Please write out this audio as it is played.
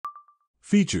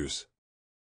Features: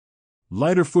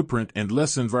 lighter footprint and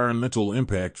less environmental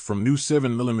impact from new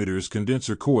 7mm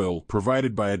condenser coil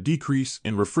provided by a decrease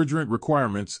in refrigerant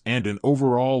requirements and an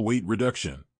overall weight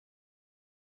reduction.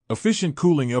 Efficient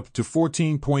cooling up to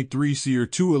 14.3 C or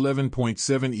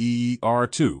 211.7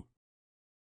 EER2.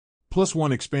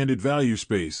 +1 expanded value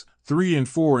space, 3 and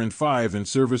 4 and 5 in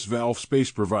service valve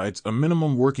space provides a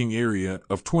minimum working area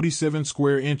of 27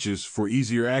 square inches for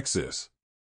easier access.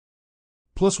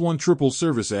 +1 triple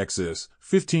service access,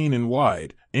 15 in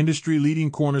wide,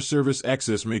 industry-leading corner service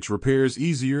access makes repairs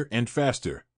easier and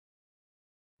faster.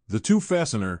 The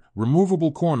 2-fastener,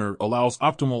 removable corner allows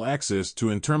optimal access to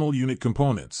internal unit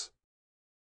components.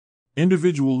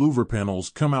 Individual louver panels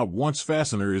come out once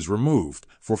fastener is removed,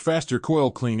 for faster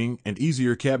coil cleaning and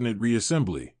easier cabinet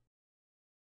reassembly.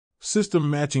 System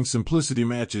matching simplicity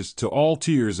matches to all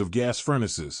tiers of gas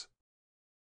furnaces.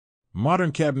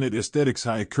 Modern cabinet aesthetics,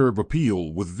 high curb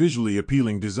appeal with visually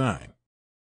appealing design.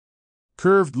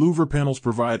 Curved louver panels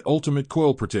provide ultimate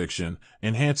coil protection,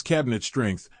 enhance cabinet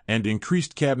strength, and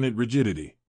increased cabinet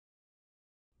rigidity.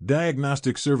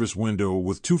 Diagnostic service window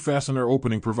with 2-fastener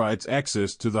opening provides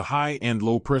access to the high and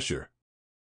low pressure.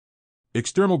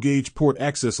 External gauge port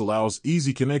access allows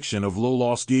easy connection of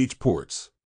low-loss gauge ports.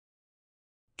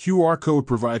 QR code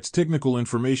provides technical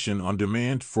information on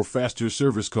demand for faster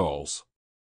service calls.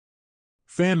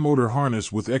 Fan motor harness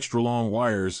with extra long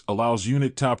wires allows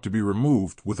unit top to be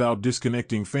removed without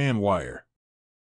disconnecting fan wire.